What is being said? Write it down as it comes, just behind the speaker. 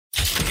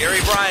Gary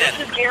Bryan.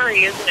 This is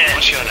Gary, isn't it?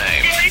 What's your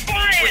name? Gary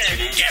Bryan.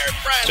 Gary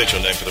Bryan. State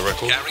your name for the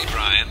record. Gary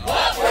Bryan.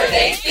 What were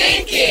they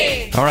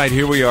thinking? All right,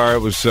 here we are. It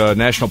was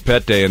National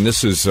Pet Day, and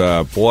this is,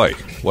 boy,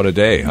 what a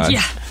day, huh?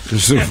 Yeah.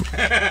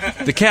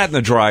 The cat in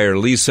the dryer,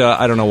 Lisa.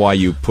 I don't know why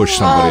you push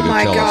somebody to tell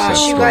us that gosh,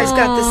 story. you guys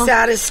got the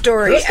saddest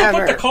story Crystal ever.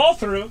 put the call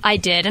through. I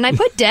did, and I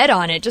put dead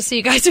on it just so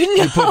you guys would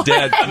know. You put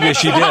dead. Yes,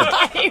 she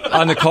did.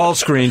 On the call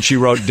screen, she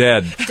wrote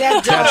dead.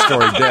 Dead Cat dog.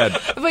 story, dead.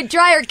 But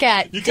dryer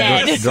cat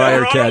dead.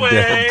 Dryer cat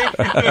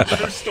dead.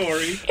 Her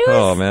story.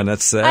 Oh, man,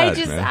 that's sad,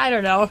 man. I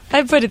don't know.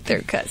 I put it through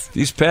because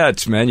These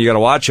pets, man, you got to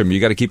watch them. You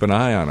got to keep an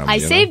eye on them. I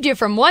saved you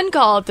from one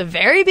call at the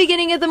very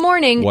beginning of the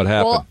morning. What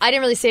happened? Well, I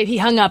didn't really save. He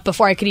hung up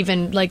before I could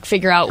even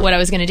figure out what I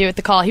was going to do with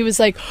the call. He was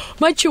like,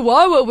 "My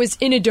Chihuahua was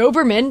in a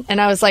Doberman," and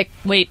I was like,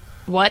 "Wait,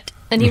 what?"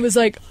 And he was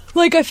like,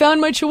 I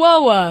found my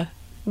Chihuahua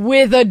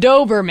with a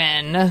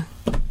Doberman."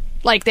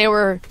 Like they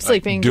were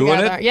sleeping doing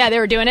together. it? Yeah, they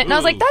were doing it, and I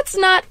was like, "That's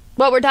not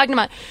what we're talking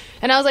about."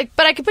 And I was like,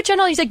 "But I could put you on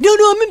hold." He's like, "No,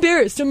 I'm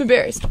embarrassed. I'm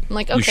embarrassed." I'm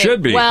like, "Okay,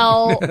 should be.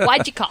 well,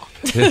 why'd you call?"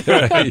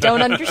 I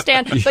don't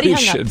understand. But he You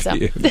hung up. So.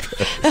 should be.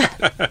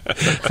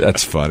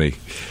 That's funny.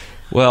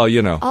 Well,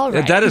 All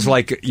right. that is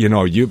like,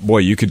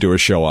 you could do a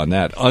show on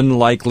that.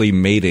 Unlikely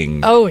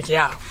mating Oh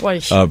yeah.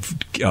 Boy.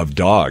 of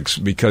dogs,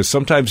 because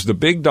sometimes the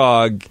big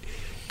dog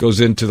goes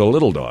into the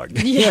little dog.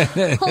 Yeah.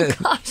 Oh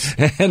gosh.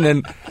 And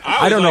then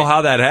I don't know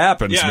how that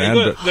happens, Yeah, man.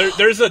 look, but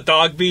there's a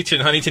dog beach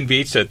in Huntington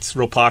Beach that's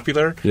real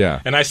popular.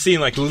 Yeah. And I've seen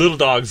little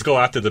dogs go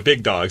after the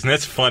big dogs, and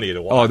that's funny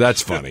to watch. oh,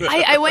 that's funny.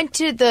 I went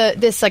to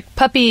this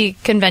puppy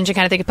convention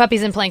kind of thing,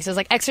 puppies and planks. It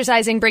was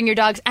exercising, bring your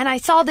dogs, and I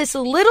saw this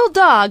little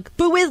dog,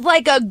 but with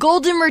a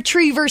golden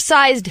retriever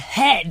sized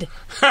head.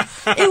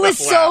 It was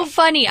so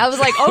funny. I was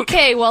like,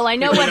 okay, well, I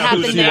know what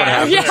happened see there. what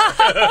happened.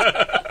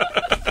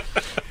 Yeah.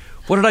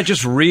 What did I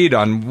just read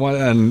on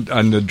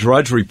the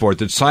Drudge Report?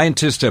 That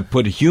scientists have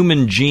put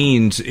human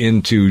genes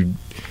into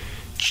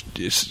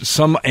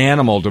some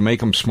animal to make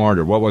them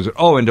smarter. What was it?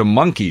 Oh, into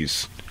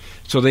monkeys.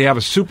 So they have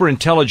a super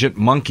intelligent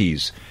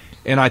monkeys.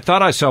 And I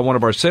thought I saw one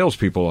of our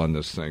salespeople on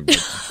this thing.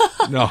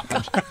 But no.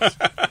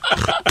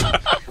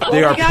 We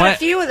got a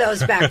few of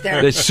those back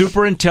there. The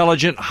super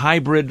intelligent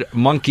hybrid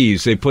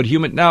monkeys. They put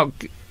human... Now,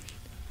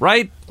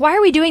 right? Why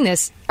are we doing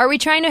this? Are we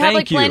trying to have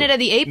Thank you. Planet of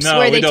the Apes No,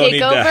 where we they don't take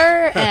need over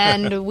that.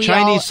 and we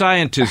Chinese all...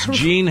 scientists,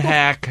 gene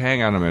hack,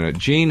 hang on a minute,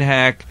 gene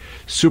hack,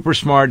 super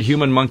smart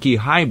human monkey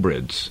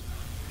hybrids.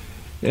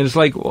 And it's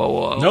like,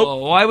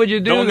 Nope. why would you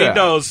do Don't that? need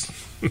those.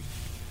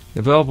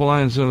 Develop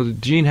alliance. So the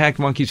gene hacked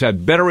monkeys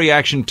had better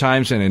reaction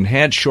times and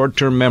enhanced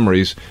short-term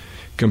memories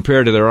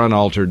compared to their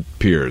unaltered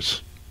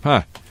peers.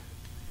 Huh.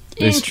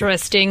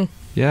 Interesting.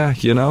 Yeah,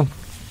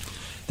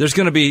 There's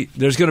going to be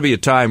a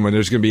time when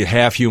there's going to be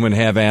half human,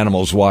 half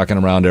animals walking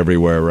around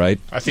everywhere, right?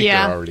 I think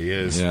Yeah. there already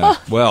is. Yeah.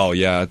 Well,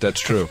 yeah, that's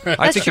true.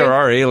 I think true. there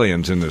are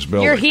aliens in this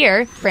building. You're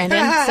here,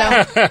 Brandon,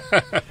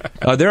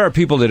 so... There are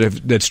people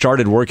that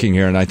started working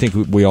here, and I think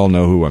we all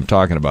know who I'm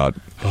talking about.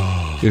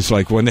 It's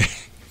like when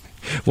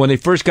they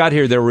first got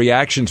here, their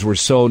reactions were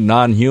so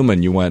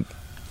non-human. You went,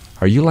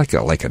 "Are you like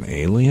an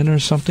alien or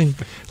something?"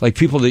 Like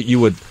people that you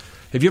would.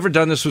 Have you ever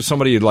done this with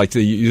somebody?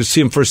 You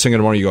see them first thing in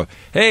the morning. You go,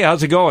 "Hey,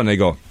 how's it going?"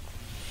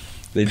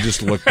 They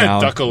just look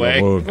down, Duck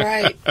away.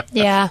 Right.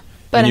 Yeah.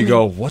 But and I you mean,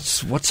 go,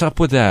 "What's up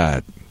with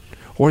that?"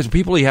 Or the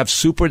people you have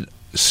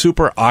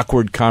super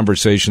awkward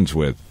conversations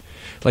with.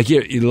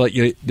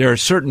 There are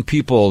certain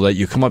people that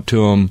you come up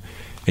to them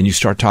and you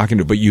start talking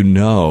to, but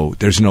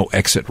there's no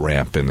exit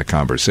ramp in the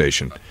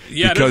conversation.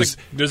 Yeah, because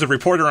there's a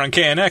reporter on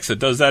KNX that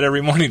does that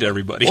every morning to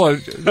everybody.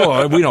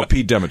 well, we know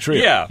Pete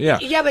Demetrio. Yeah.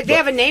 Yeah, but they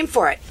have a name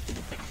for it.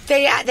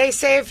 They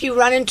say if you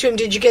run into him,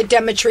 did you get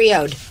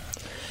Demetrio'd?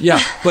 Yeah,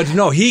 but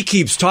no, he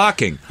keeps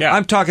talking. Yeah.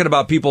 I'm talking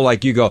about people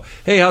like you go,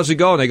 "Hey, how's it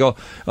going?" They go,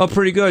 "Oh,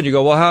 pretty good." You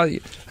go, "Well,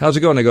 how's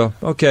it going?" They go,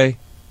 "Okay,"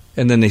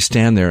 and then they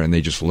stand there and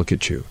they just look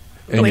at you.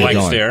 And you're Blank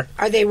going, stare.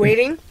 Are they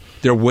waiting?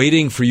 They're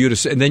waiting for you to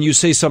say, and then you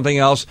say something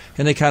else,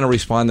 and they kind of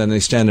respond, and they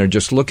stand there and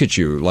just look at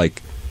you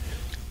like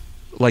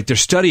they're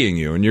studying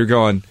you, and you're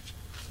going,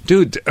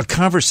 dude, a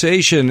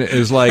conversation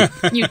is like...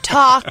 you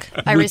talk,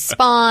 I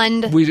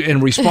respond.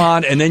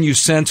 respond, and then you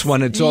sense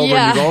when it's over,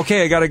 and you go,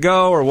 okay, I got to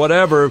go, or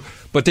whatever,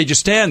 but they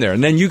just stand there,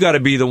 and then you got to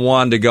be the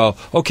one to go,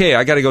 okay,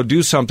 I got to go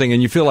do something,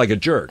 and you feel like a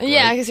jerk.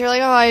 Yeah, right? because you're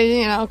like,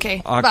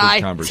 okay, Awkward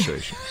bye.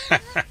 conversation.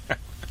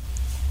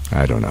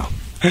 I don't know.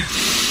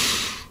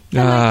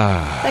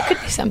 That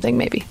could be something,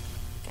 maybe.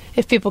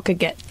 If people could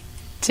get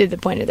to the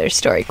point of their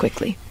story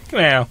quickly.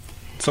 Well,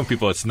 some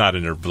people, it's not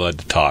in their blood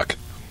to talk.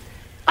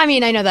 I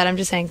mean, I know that. I'm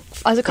just saying,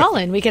 as a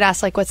call-in, we could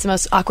ask, what's the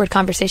most awkward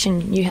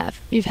conversation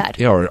you've had?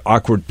 Yeah, or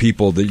awkward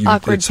people that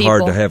it's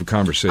hard to have a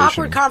conversation.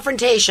 Awkward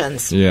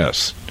confrontations.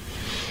 Yes.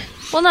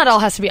 Well, not all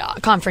has to be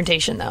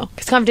confrontation, though.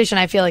 Because confrontation,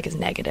 I feel like, is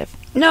negative.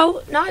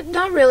 No,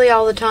 not really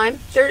all the time.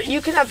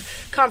 You can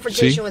have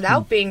confrontation See?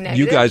 without being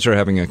negative. You guys are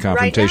having a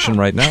confrontation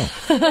right now.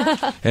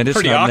 And it's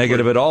Pretty not awkward.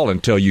 negative at all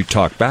until you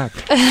talk back.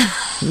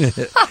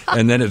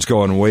 And then it's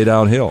going way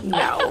downhill.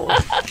 No.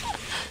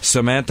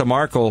 Samantha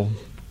Markle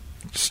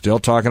Still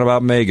talking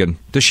about Meghan.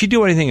 Does she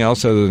do anything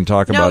else other than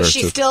talk about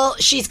No,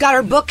 her? she's got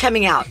her book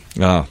coming out.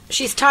 Oh.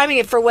 She's timing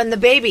it for when the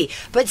baby.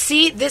 But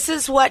see, this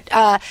is what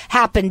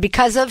happened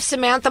because of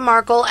Samantha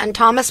Markle and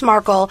Thomas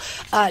Markle.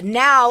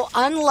 Now,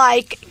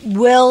 unlike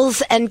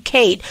Wills and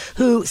Kate,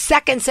 who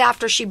seconds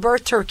after she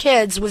birthed her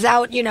kids was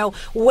out,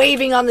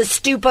 waving on the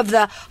stoop of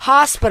the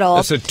hospital.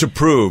 That's to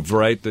prove,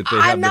 right, that they have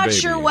the baby. I'm not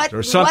sure what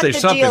or something, the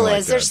deal like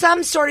is. that. There's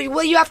some sort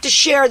of, you have to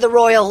share the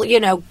royal,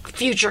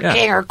 future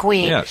king or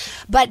queen. Yes.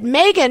 But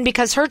Meghan,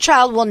 because her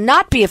child will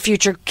not be a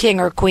future king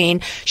or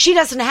queen, she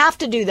doesn't have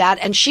to do that,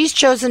 and she's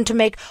chosen to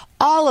make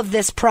all of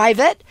this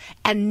private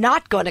and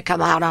not going to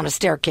come out on a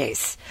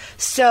staircase.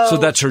 So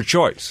that's her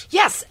choice.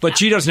 Yes. But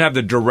she doesn't have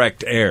the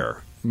direct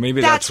heir.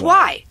 Maybe that's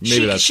why.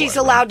 Maybe that's she's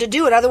why, allowed to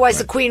do it. Otherwise,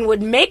 the queen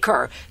would make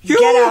her You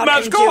get out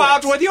must and go do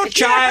out it. with your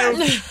child.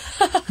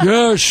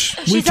 Yes,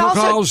 we She's took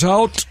also- ours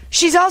out.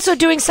 She's also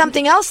doing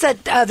something else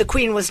that the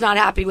Queen was not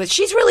happy with.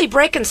 She's really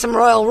breaking some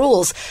royal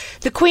rules.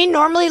 The Queen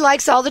normally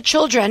likes all the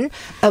children.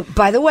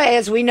 By the way,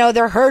 as we know,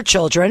 they're her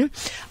children.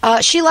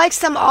 She likes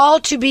them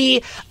all to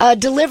be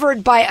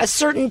delivered by a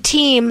certain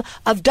team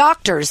of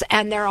doctors,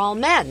 and they're all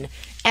men.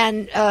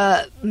 And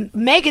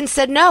Meghan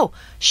said no.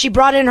 She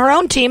brought in her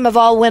own team of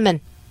all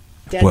women.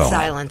 Dead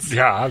silence.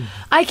 Yeah.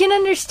 I can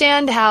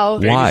understand how.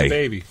 Why?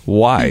 Baby.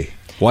 Why?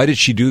 Why did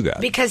she do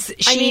that? Because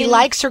she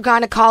likes her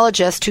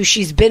gynecologist, who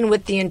she's been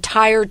with the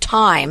entire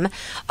time.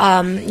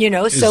 So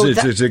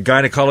is it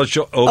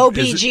gynecologist?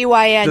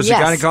 OBGYN, Does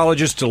yes. the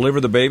gynecologist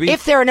deliver the baby?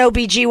 if they're an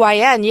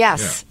OBGYN,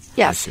 yes.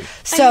 Yeah, Yes. I see.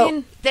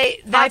 So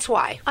that's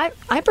why.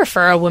 I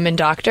prefer a woman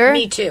doctor.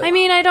 Me too. I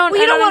mean, I don't. Well,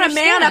 you I don't want a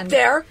understand. man up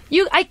there.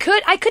 I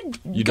could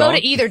You go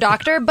don't? to either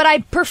doctor, but I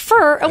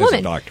prefer a As woman.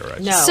 a doctor, I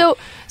see. No.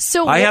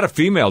 So I had a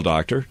female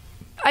doctor.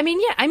 I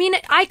mean,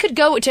 I could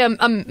go to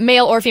a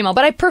male or female,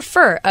 but I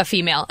prefer a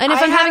female. And if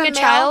I I'm had having a a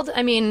male- child,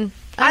 I mean,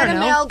 I I had don't a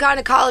know. male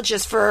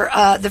gynecologist for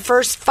the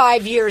first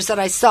 5 years that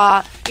I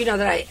saw,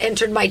 that I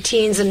entered my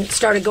teens and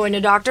started going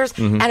to doctors.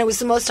 Mm-hmm. And it was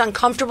the most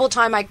uncomfortable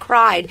time. I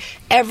cried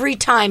every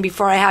time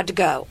before I had to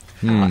go.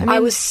 I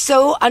was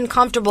so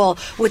uncomfortable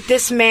with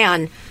this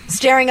man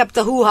staring up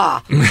the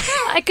hoo-ha.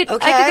 I could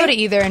Okay? go to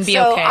either and be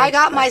so okay. I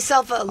got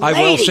myself a lady.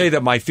 I will say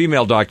that my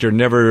female doctor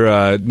never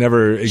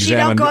examined. She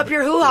don't go up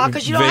your hoo-ha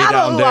because you don't Vey have a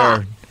down hoo-ha.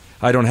 there.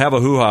 I don't have a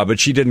hoo-ha, but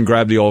she didn't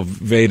grab the old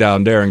Vey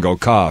down there and go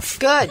cough,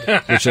 Good.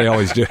 which they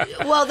always do.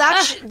 Well,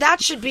 that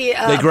should be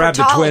a They grab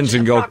the twins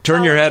and go,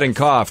 turn your head and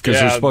cough, because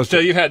they're supposed so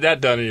to. you had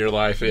that done in your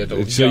life.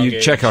 So you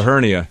check a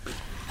hernia.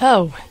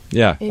 Oh.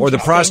 Yeah, or the Interesting.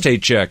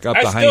 prostate check up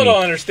I the still don't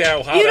hiney.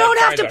 understand how You that don't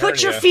have to kind put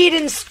of your hernia- feet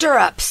in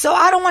stirrups, so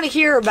I don't want to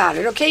hear about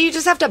it, okay? You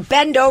just have to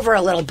bend over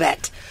a little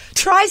bit.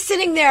 Try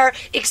sitting there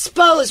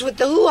exposed with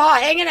the hoo-ha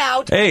hanging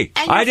out. Hey,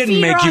 and your I didn't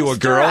feet make are you on a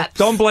girl. stirrups.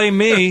 Don't blame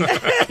me. I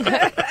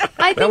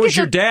think That was it's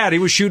your dad. He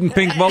was shooting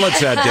pink bullets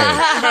that day.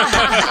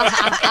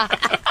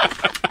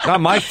 Not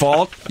my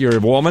fault. You're a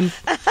woman.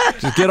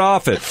 Just get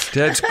off it.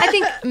 I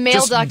think male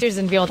Just- doctors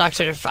and female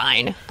doctors are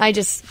fine.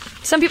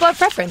 Some people have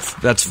preference.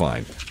 That's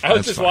fine. I was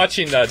That's just fine.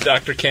 watching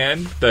Dr.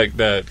 Ken,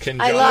 the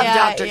Ken I Jeong. love Yeah,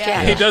 Dr. yeah.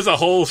 Ken. He does a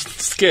whole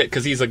skit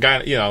because he's a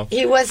guy,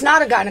 He was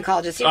not a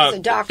gynecologist. He was a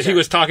doctor. He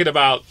was talking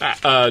about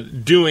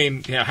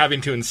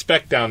having to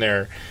inspect down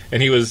there,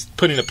 and he was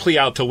putting a plea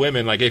out to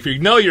women, like, if you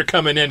know you're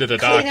coming into the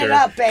Clean it doctor,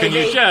 up, can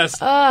baby. you just...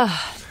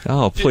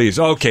 Oh, please.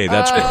 Okay,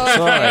 that's good. All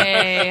right.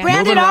 Okay.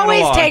 Brandon Moving right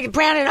always along. takes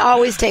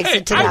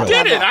it to I that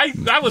did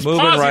level. it. I was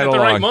Moving pausing right at the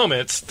right along.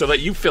 moments to let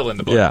you fill in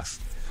the Yeah. books.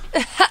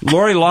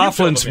 Lori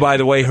Laughlin's, by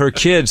the way, her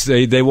kids,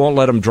 they won't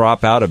let them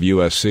drop out of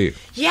USC.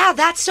 Yeah,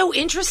 that's so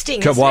interesting.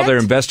 Isn't While they're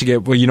it?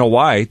 investigating. Well, you know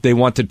why? They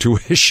want the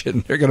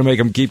tuition. They're going to make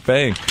them keep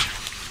paying.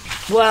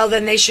 Well,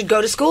 then they should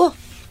go to school.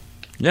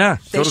 Yeah,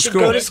 They go to should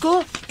school. go to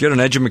school. Get an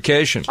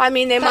education. I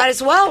mean, they might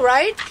as well,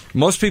 right?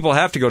 Most people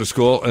have to go to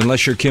school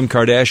unless you're Kim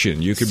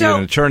Kardashian. You could be So-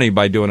 an attorney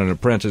by doing an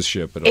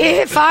apprenticeship.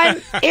 If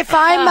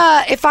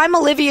I'm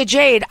Olivia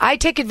Jade, I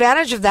take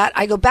advantage of that.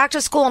 I go back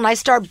to school and I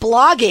start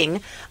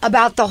blogging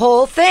about the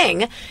whole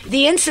thing,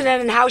 the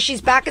incident, and how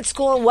she's back at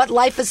school and what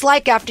life is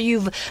like after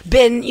you've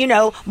been,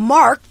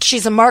 marked.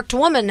 She's a marked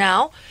woman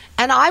now,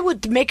 and I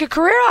would make a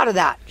career out of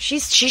that. She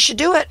should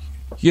do it.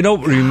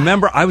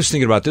 Remember, I was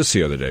thinking about this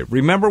the other day.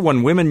 Remember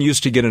when women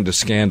used to get into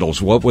scandals,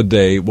 who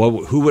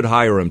would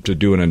hire them to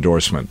do an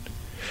endorsement?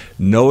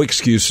 No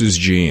Excuses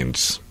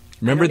Jeans.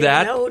 Remember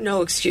that?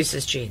 No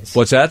excuses, jeans.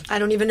 What's that? I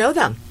don't even know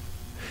them.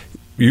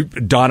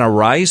 Donna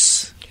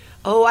Rice,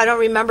 Oh, I don't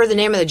remember the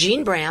name of the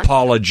jean brand.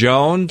 Paula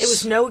Jones. It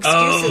was No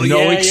Excuses.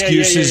 No yeah,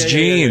 Excuses yeah.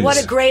 Jeans.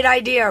 What a great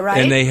idea,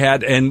 right? And they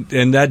had and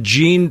that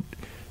jean,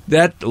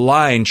 that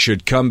line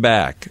should come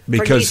back For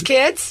because these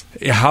kids,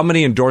 how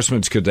many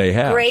endorsements could they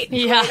have? great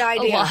idea.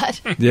 A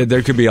lot.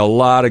 There could be a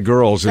lot of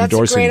girls That's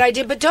endorsing. a great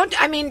idea. But don't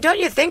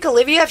you think,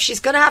 Olivia, if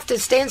she's going to have to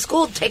stay in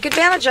school, take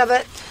advantage of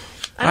it?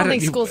 I don't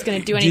think school's going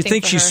to do Do anything you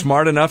think for she's her.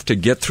 smart enough to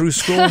get through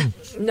school?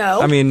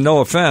 No. I mean, no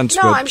offense,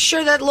 no, but I'm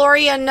sure that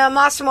Lori and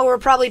Massimo were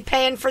probably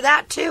paying for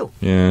that, too.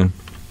 yeah.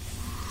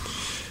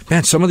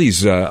 Man, some of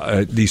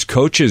these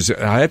coaches,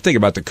 I think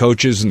about the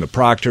coaches and the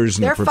proctors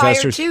and They're the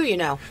professors. fired too, you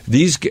know.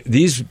 These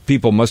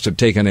people must have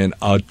taken in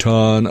a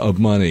ton of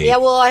money. Yeah,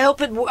 well, I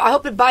hope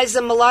it buys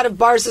them a lot of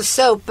bars of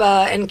soap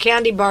and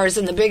candy bars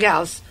in the big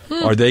house.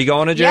 Are they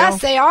going to jail?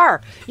 Yes, they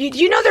are.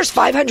 You know there's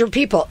 500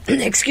 people,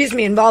 excuse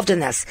me, involved in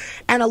this.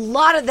 And a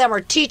lot of them are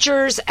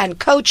teachers and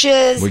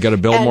coaches. We got to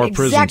build more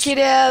prisons.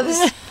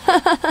 Executives.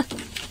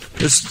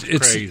 It's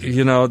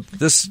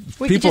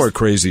Crazy. People are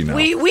crazy now.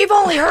 We've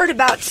only heard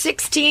about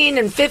 16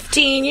 and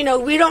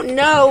 15. We don't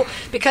know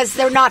because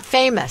they're not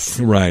famous.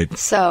 Right.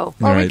 So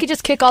Or we Right. could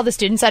just kick all the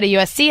students out of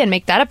USC and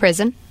make that a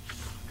prison.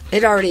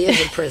 it already is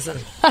a prison.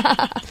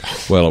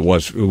 Well,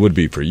 it would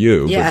be for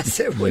you. but Yes,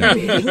 it would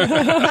be.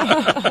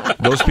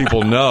 those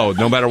people know,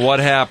 no matter what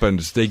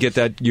happens, they get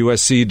that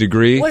USC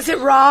degree. Was it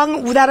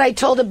wrong that I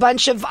told a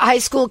bunch of high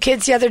school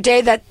kids the other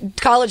day that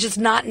college is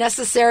not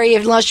necessary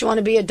unless you want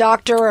to be a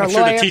doctor or I'm a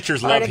sure the lawyer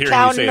teachers or love an hearing you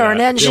accountant say or an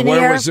that. Yeah,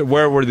 engineer?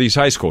 where were these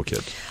high school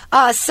kids?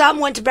 Some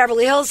went to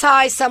Beverly Hills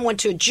High. Some went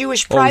to a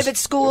Jewish private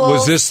school.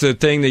 Was this the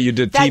thing that you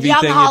did? that TV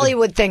young thing?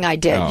 Hollywood thing I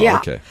did? Oh, yeah.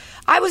 okay.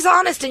 I was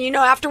honest, and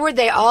afterward,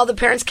 all the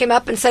parents came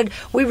up and said,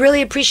 "We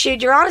really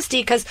appreciate your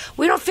honesty because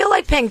we don't feel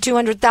like paying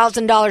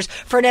 $200,000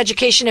 for an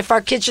education if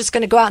our kid's just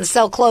going to go out and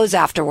sell clothes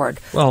afterward."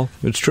 Well,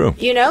 it's true.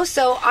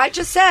 So I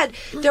just said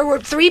there were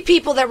 3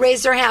 people that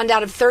raised their hand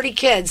out of 30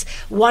 kids.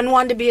 One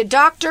wanted to be a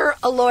doctor,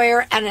 a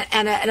lawyer, and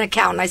an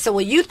accountant. I said,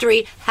 "Well, you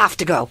 3 have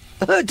to go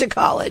to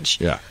college."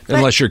 Yeah. But-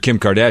 Unless you're Kim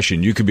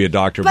Kardashian, you could be a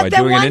doctor But by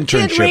then doing an one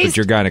kid internship raised- at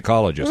your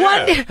gynecologist.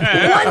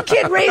 One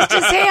kid raised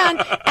his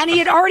hand, and he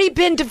had already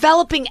been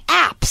developing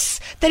apps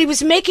that he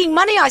was making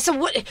money on. I said,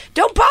 "What?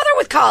 Don't bother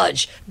with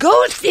college.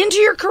 Go into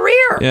your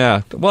career."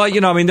 Yeah. Well,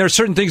 there are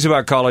certain things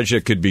about college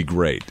that could be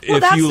great. Well,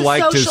 if that's you the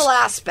like social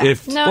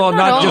aspect. No, not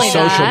not just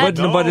only social, that.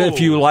 but if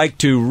you like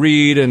to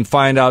read and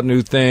find out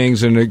new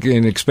things and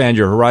expand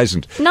your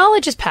horizons.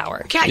 Knowledge is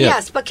power. Yeah.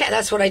 Yes, but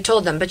that's what I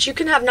told them. But you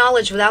can have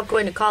knowledge without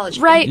going to college.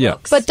 Right. Yeah.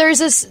 But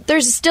there's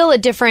still a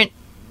different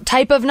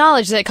type of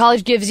knowledge that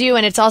college gives you,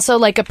 and it's also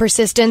like a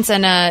persistence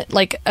and a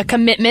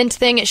commitment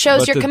thing. It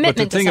shows your commitment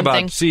but the thing to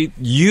something.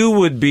 about, you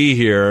would be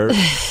here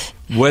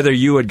whether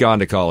you had gone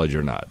to college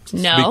or not.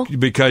 No.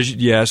 Because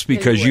you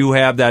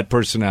have that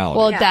personality.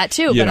 well, that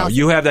too. you but also,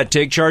 you have that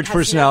take charge Has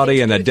personality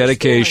nothing and to that do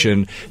with your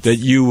dedication that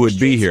you would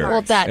be here.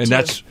 Well, that and too.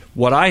 that's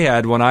what I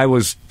had when I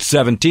was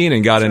 17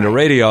 and got into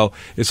radio.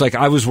 It's like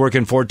I was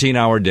working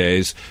 14-hour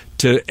days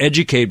to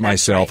educate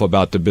myself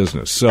about the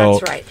business. So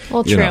That's right.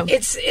 Well, you true. know.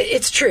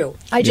 It's true.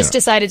 I just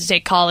decided to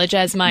take college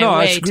as my No,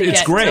 way it's- to it's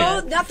get great.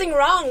 No, nothing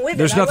wrong with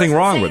There's it. nothing I wasn't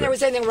wrong saying with there it.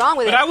 was anything wrong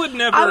with But it. I would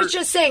never- I was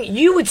just saying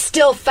you would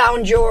still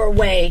found your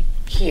way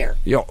here.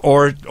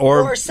 or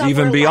somewhere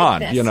even like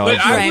beyond. this. You know, But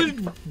it's Right.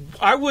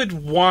 I would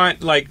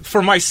want, like,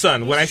 for my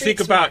son, when I think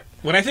Street smart.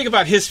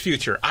 about his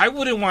future, I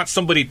wouldn't want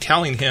somebody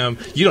telling him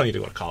you don't need to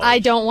go to college. I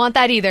don't want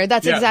that either.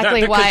 That's Yeah, exactly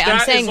because why I'm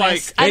that saying is like,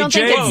 this. I don't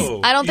hey, think Jay,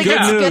 I don't think good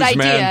it's a good news, idea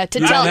man. to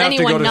You tell don't have to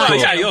go anyone to no. school.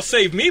 yeah, you'll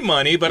save me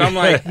money, but I'm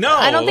like, no.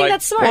 I don't think like,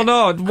 that's smart.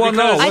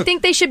 no. I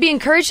think they should be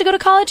encouraged to go to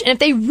college, and if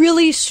they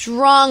really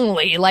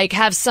strongly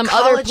have some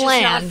College other plan.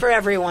 is not for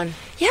everyone.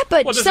 Yeah,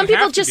 but Well, it some doesn't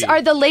people have to just be.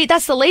 are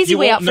that's the lazy You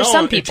way won't out for know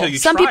some until people. you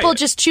Some try people it.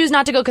 just choose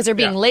not to go because they're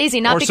being Yeah. lazy,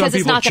 not or because some it's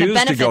people not going to choose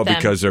to benefit go them.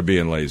 because they're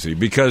being lazy,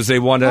 because they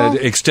want an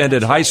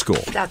extended high school.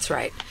 That's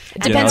right.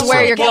 It depends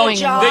where you're Get a going.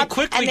 job, They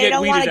quickly and they get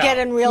don't want to weeded get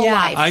out. in real Yeah.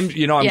 life. I'm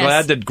Yes.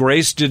 glad that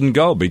Grace didn't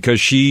go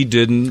because she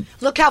didn't.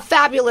 Look how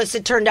fabulous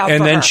it turned out And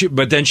for then her.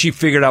 but then she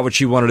figured out what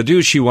she wanted to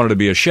do. She wanted to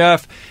be a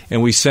chef,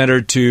 and we sent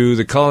her to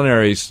the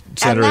culinary and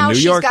center now in New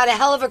she's York, got a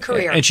hell of a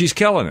career. and she's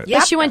killing it. Yeah.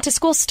 But she went to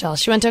school still.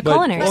 She went to a But-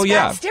 culinary. well, school.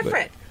 yeah, That's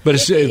different. But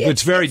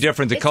it's very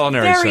different. The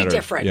culinary very center,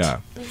 different. yeah.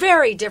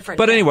 Very different.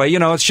 But anyway,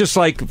 it's just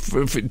like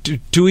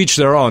to each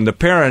their own. The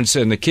parents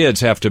and the kids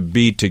have to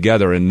be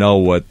together and know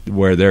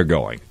where they're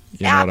going.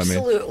 You know what I mean?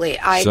 Absolutely.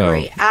 I So-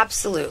 agree.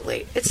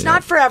 Absolutely. It's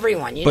not for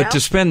everyone, you know? But to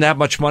spend that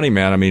much money,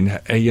 man, I mean,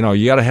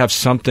 you got to have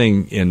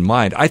something in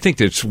mind. I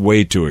think it's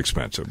way too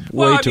expensive.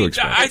 Well, Way I too mean,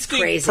 expensive. I It's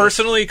think crazy.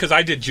 personally, because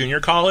I did junior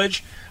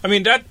college. I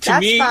mean, that to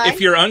That's me, fine.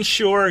 if you're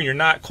unsure and you're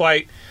not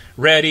quite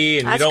ready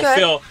and That's you don't good.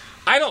 feel,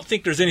 I don't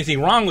think there's anything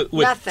wrong with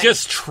Nothing.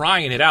 just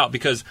trying it out.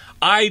 Because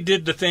I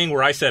did the thing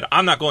where I said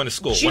I'm not going to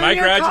school.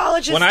 Junior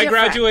college is when I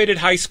different. graduated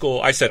high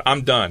school, I said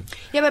I'm done.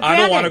 Yeah, but I don't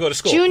Brandon, want to go to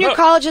school. junior No.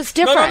 college is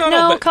different.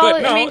 No, but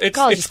college- no, I mean, it's,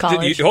 college it's, is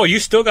college. You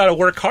still got to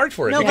work hard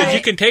for it No, because but-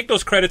 you can take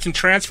those credits and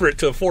transfer it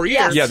to 4 years.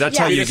 Yes. Yeah, that's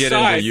how you get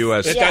decide into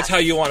U.S. that That's how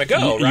you want to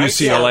go, right?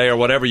 UCLA or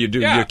whatever you do.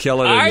 You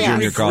kill it in I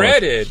junior college.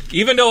 regretted,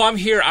 even though I'm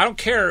here, I don't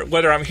care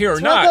whether I'm here or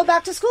So not. we'll go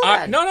back to school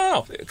then.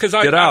 No, because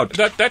Get out.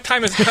 That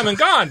time has come and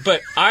gone.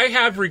 But I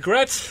have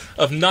regrets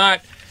of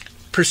not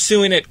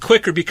pursuing it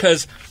quicker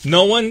because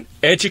no one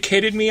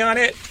educated me on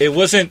it. It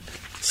wasn't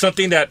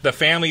something that the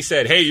family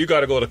said, hey, you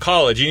got to go to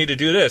college. You need to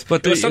do this.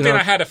 But it was something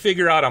I had to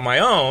figure out on my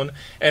own,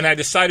 and I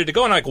decided to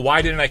go. And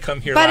why didn't I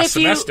come here last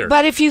semester?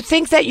 But if you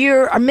think that you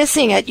are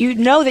missing it, you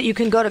know that you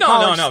can go to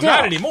college. No, still.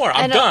 not anymore.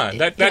 I'm done.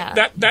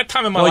 That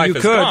time in my life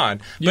is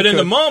gone. But in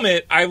the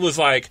moment, I was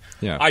like,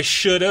 I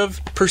should have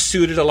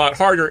pursued it a lot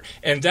harder,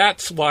 and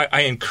that's why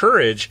I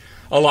encourage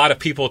a lot of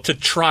people to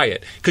try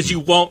it, because you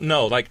won't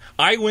know. Like,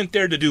 I went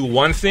there to do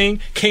one thing,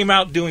 came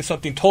out doing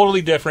something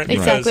totally different.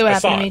 Exactly what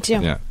happened to me,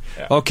 too.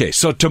 Yeah. Okay,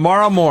 so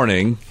tomorrow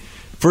morning,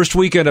 first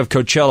weekend of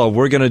Coachella,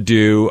 we're going to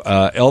do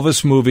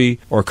Elvis movie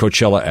or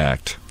Coachella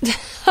act.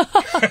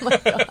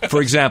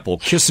 For example,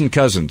 Kissin'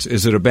 Cousins.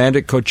 Is it a band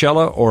at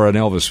Coachella or an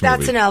Elvis movie?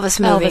 That's an Elvis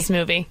movie. Elvis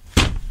movie.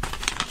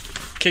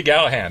 Kid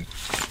Gallahan.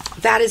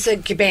 That is a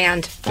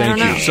band. Thank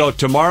you. So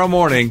tomorrow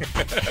morning,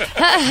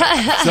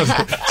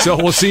 so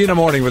we'll see you in the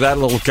morning with that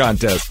little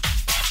contest.